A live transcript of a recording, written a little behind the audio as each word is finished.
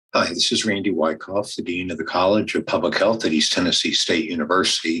Hi, this is Randy Wykoff, the Dean of the College of Public Health at East Tennessee State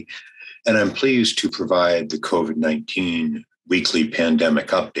University, and I'm pleased to provide the COVID-19 weekly pandemic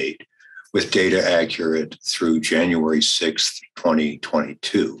update with data accurate through January 6th,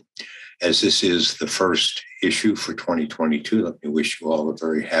 2022. As this is the first issue for 2022, let me wish you all a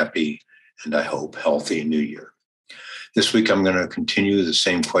very happy and I hope healthy new year. This week, I'm going to continue the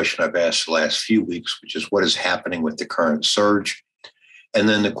same question I've asked the last few weeks, which is what is happening with the current surge? And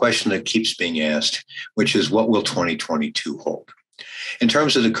then the question that keeps being asked, which is what will 2022 hold? In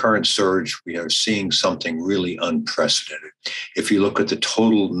terms of the current surge, we are seeing something really unprecedented. If you look at the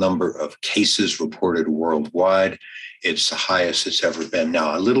total number of cases reported worldwide, it's the highest it's ever been.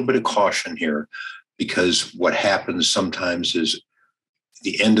 Now, a little bit of caution here, because what happens sometimes is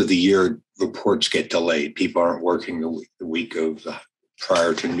the end of the year reports get delayed. People aren't working the week of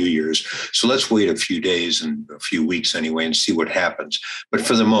prior to New Year's. So let's wait a few days and a few weeks anyway and see what happens. But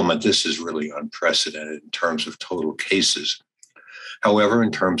for the moment, this is really unprecedented in terms of total cases. However,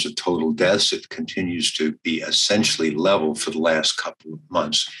 in terms of total deaths, it continues to be essentially level for the last couple of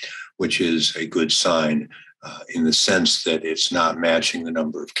months, which is a good sign in the sense that it's not matching the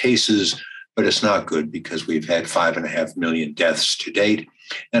number of cases, but it's not good because we've had 5.5 million deaths to date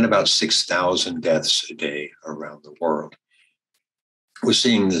and about 6,000 deaths a day around the world. We're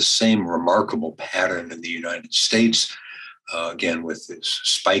seeing the same remarkable pattern in the United States, again, with this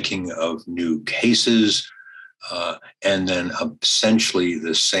spiking of new cases, and then essentially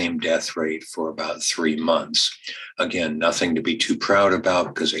the same death rate for about 3 months. Again, nothing to be too proud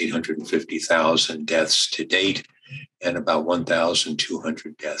about because 850,000 deaths to date and about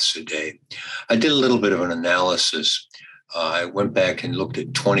 1,200 deaths a day. I did a little bit of an analysis. I went back and looked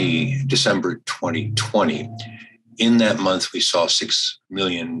at December 2020. In that month, we saw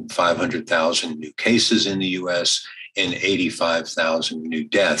 6,500,000 new cases in the US and 85,000 new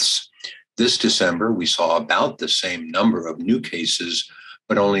deaths. This December, we saw about the same number of new cases,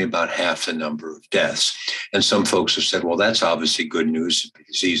 but only about half the number of deaths. And some folks have said, well, that's obviously good news. The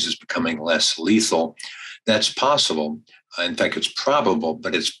disease is becoming less lethal. That's possible. In fact, it's probable,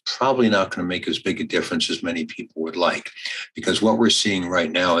 but it's probably not going to make as big a difference as many people would like, because what we're seeing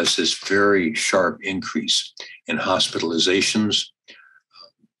right now is this very sharp increase in hospitalizations,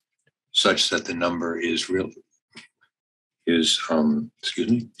 such that the number is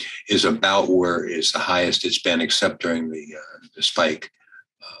about where is the highest it's been, except during the spike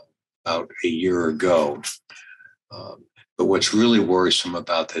about a year ago. But what's really worrisome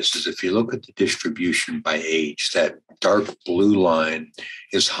about this is if you look at the distribution by age, that dark blue line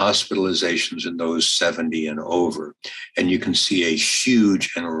is hospitalizations in those 70 and over, and you can see a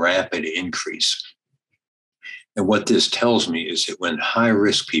huge and rapid increase. And what this tells me is that when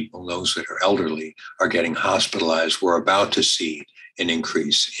high-risk people, those that are elderly, are getting hospitalized, we're about to see an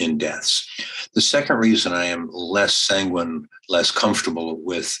increase in deaths. The second reason I am less sanguine, less comfortable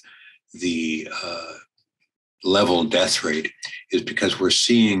with the level death rate is because we're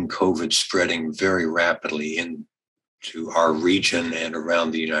seeing COVID spreading very rapidly into our region and around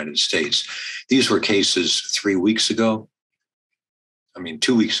the United States. These were cases 2 weeks ago,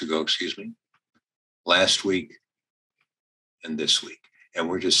 last week and this week. And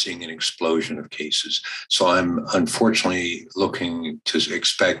we're just seeing an explosion of cases. So I'm unfortunately looking to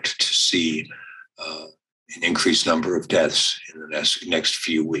expect to see an increased number of deaths in the next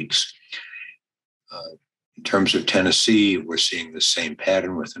few weeks. In terms of Tennessee, we're seeing the same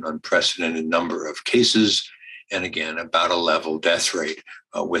pattern with an unprecedented number of cases, and again, about a level death rate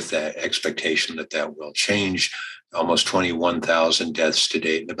with that expectation that that will change. Almost 21,000 deaths to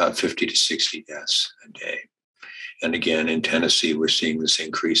date and about 50 to 60 deaths a day. And again, in Tennessee, we're seeing this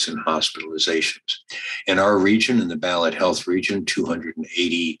increase in hospitalizations. In our region, in the Ballot Health region,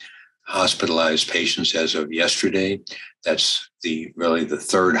 280 hospitalized patients as of yesterday. That's really the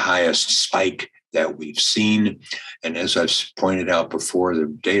third highest spike that we've seen. And as I've pointed out before, the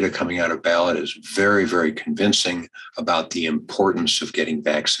data coming out of Ballot is very, very convincing about the importance of getting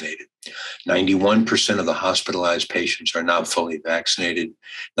vaccinated. 91% of the hospitalized patients are not fully vaccinated.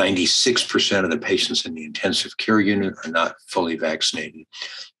 96% of the patients in the intensive care unit are not fully vaccinated.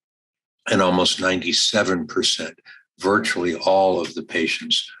 And almost 97%, virtually all of the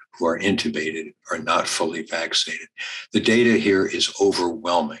patients who are intubated are not fully vaccinated. The data here is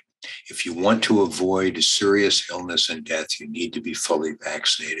overwhelming. If you want to avoid serious illness and death, you need to be fully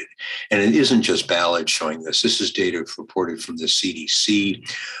vaccinated. And it isn't just Ballot showing this. This is data reported from the CDC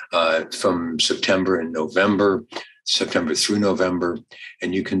from September through November.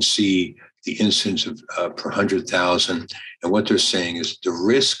 And you can see the incidence of per 100,000. And what they're saying is the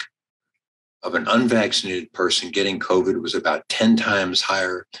risk of an unvaccinated person getting COVID was about 10 times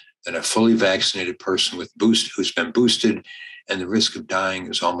higher than a fully vaccinated person who's been boosted, and the risk of dying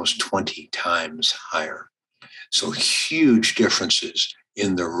is almost 20 times higher. So huge differences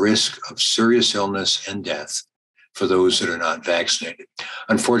in the risk of serious illness and death for those that are not vaccinated.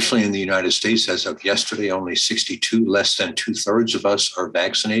 Unfortunately, in the United States, as of yesterday, only 62, less than 2/3 of us are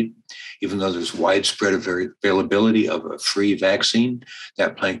vaccinated, even though there's widespread availability of a free vaccine.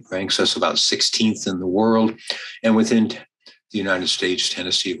 That ranks us about 16th in the world. And within the United States,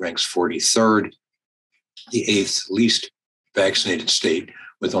 Tennessee ranks 43rd, the 8th least vaccinated state,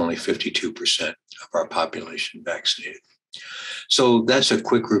 with only 52% of our population vaccinated. So that's a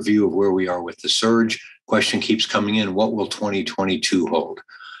quick review of where we are with the surge. Question keeps coming in: what will 2022 hold?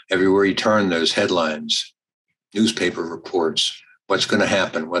 Everywhere you turn, there's headlines, newspaper reports. What's going to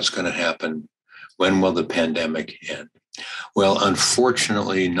happen? What's going to happen? When will the pandemic end? Well,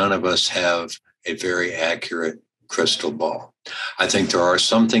 unfortunately, none of us have a very accurate crystal ball. I think there are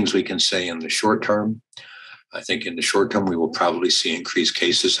some things we can say in the short term. I think in the short term, we will probably see increased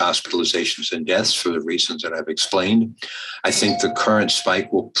cases, hospitalizations, and deaths for the reasons that I've explained. I think the current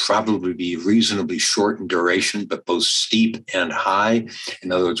spike will probably be reasonably short in duration, but both steep and high.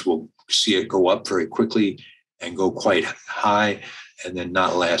 In other words, we'll see it go up very quickly and go quite high and then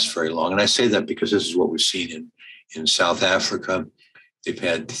not last very long. And I say that because this is what we've seen in South Africa. They've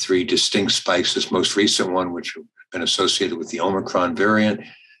had 3 distinct spikes. This most recent one, which have been associated with the Omicron variant,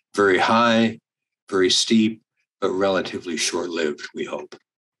 very high, very steep, but relatively short-lived, we hope.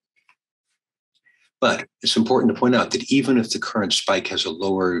 But it's important to point out that even if the current spike has a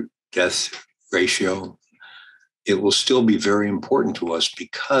lower death ratio, it will still be very important to us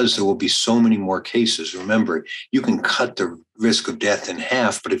because there will be so many more cases. Remember, you can cut the risk of death in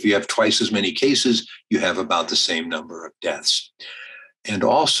half, but if you have twice as many cases, you have about the same number of deaths. And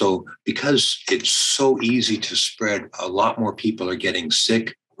also, because it's so easy to spread, a lot more people are getting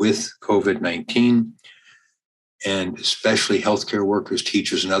sick with COVID-19, and especially healthcare workers,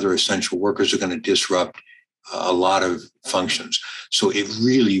 teachers, and other essential workers are going to disrupt a lot of functions. So it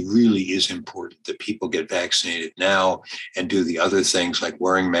really, really is important that people get vaccinated now and do the other things like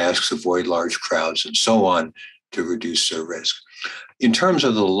wearing masks, avoid large crowds, and so on to reduce their risk. In terms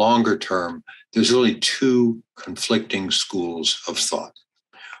of the longer term, there's really 2 conflicting schools of thought.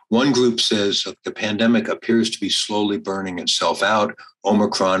 One group says the pandemic appears to be slowly burning itself out.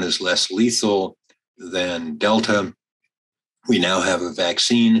 Omicron is less lethal than Delta. We now have a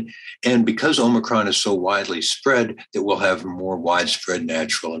vaccine. And because Omicron is so widely spread, that we'll have more widespread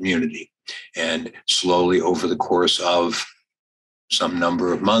natural immunity. And slowly over the course of some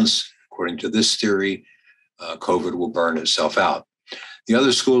number of months, according to this theory, COVID will burn itself out. The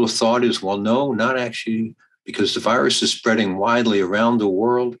other school of thought is, well, no, not actually, because the virus is spreading widely around the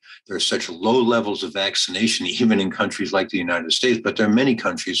world. There are such low levels of vaccination, even in countries like the United States, but there are many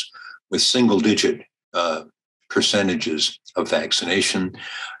countries with single-digit percentages of vaccination,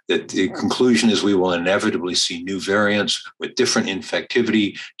 that the conclusion is we will inevitably see new variants with different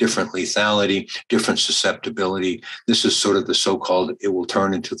infectivity, different lethality, different susceptibility. This is sort of the so-called, it will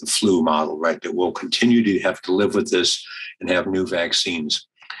turn into the flu model, right? That we'll continue to have to live with this and have new vaccines.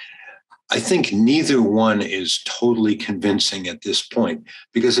 I think neither one is totally convincing at this point,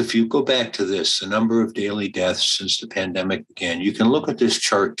 because if you go back to this, the number of daily deaths since the pandemic began, you can look at this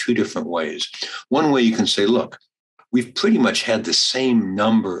chart 2 different ways. One way you can say, look, we've pretty much had the same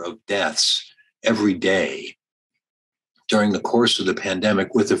number of deaths every day during the course of the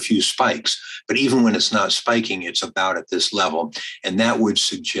pandemic with a few spikes. But even when it's not spiking, it's about at this level. And that would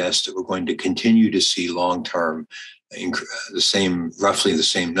suggest that we're going to continue to see long-term roughly the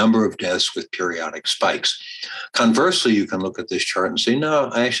same number of deaths with periodic spikes. Conversely, you can look at this chart and say,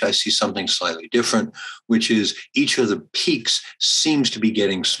 no, actually, I see something slightly different, which is each of the peaks seems to be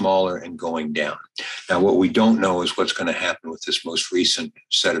getting smaller and going down. Now, what we don't know is what's going to happen with this most recent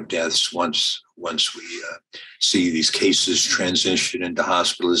set of deaths once we see these cases transition into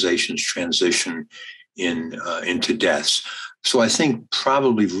hospitalizations, transition into deaths. So I think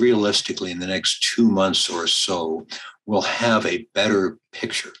probably realistically in the next 2 months or so, we'll have a better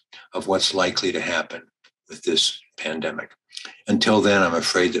picture of what's likely to happen with this pandemic. Until then, I'm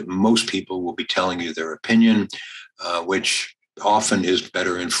afraid that most people will be telling you their opinion, which often is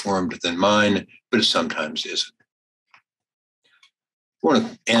better informed than mine, but it sometimes isn't. I want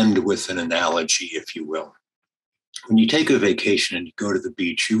to end with an analogy, if you will. When you take a vacation and you go to the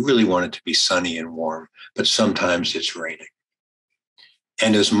beach, you really want it to be sunny and warm, but sometimes it's raining.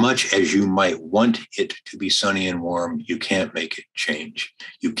 And as much as you might want it to be sunny and warm, you can't make it change.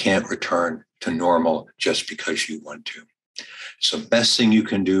 You can't return to normal just because you want to. So the best thing you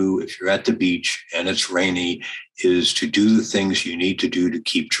can do if you're at the beach and it's rainy is to do the things you need to do to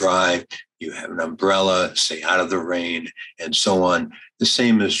keep dry. You have an umbrella, stay out of the rain, and so on. The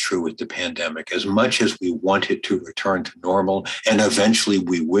same is true with the pandemic. As much as we want it to return to normal, and eventually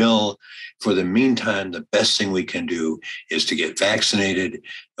we will, for the meantime, the best thing we can do is to get vaccinated,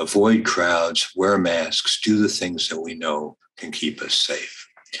 avoid crowds, wear masks, do the things that we know can keep us safe.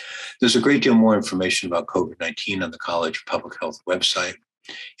 There's a great deal more information about COVID-19 on the College of Public Health website.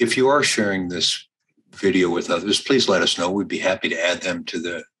 If you are sharing this video with others, please let us know. We'd be happy to add them to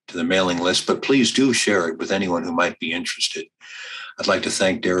the mailing list, but please do share it with anyone who might be interested. I'd like to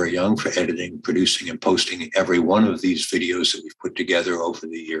thank Dara Young for editing, producing, and posting every one of these videos that we've put together over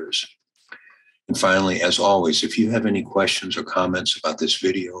the years. And finally, as always, if you have any questions or comments about this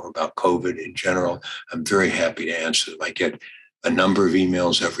video or about COVID in general, I'm very happy to answer them. I get a number of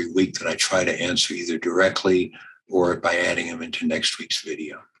emails every week that I try to answer either directly or by adding them into next week's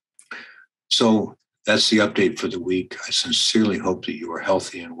video. So that's the update for the week. I sincerely hope that you are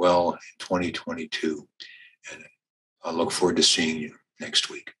healthy and well in 2022. And I look forward to seeing you next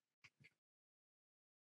week.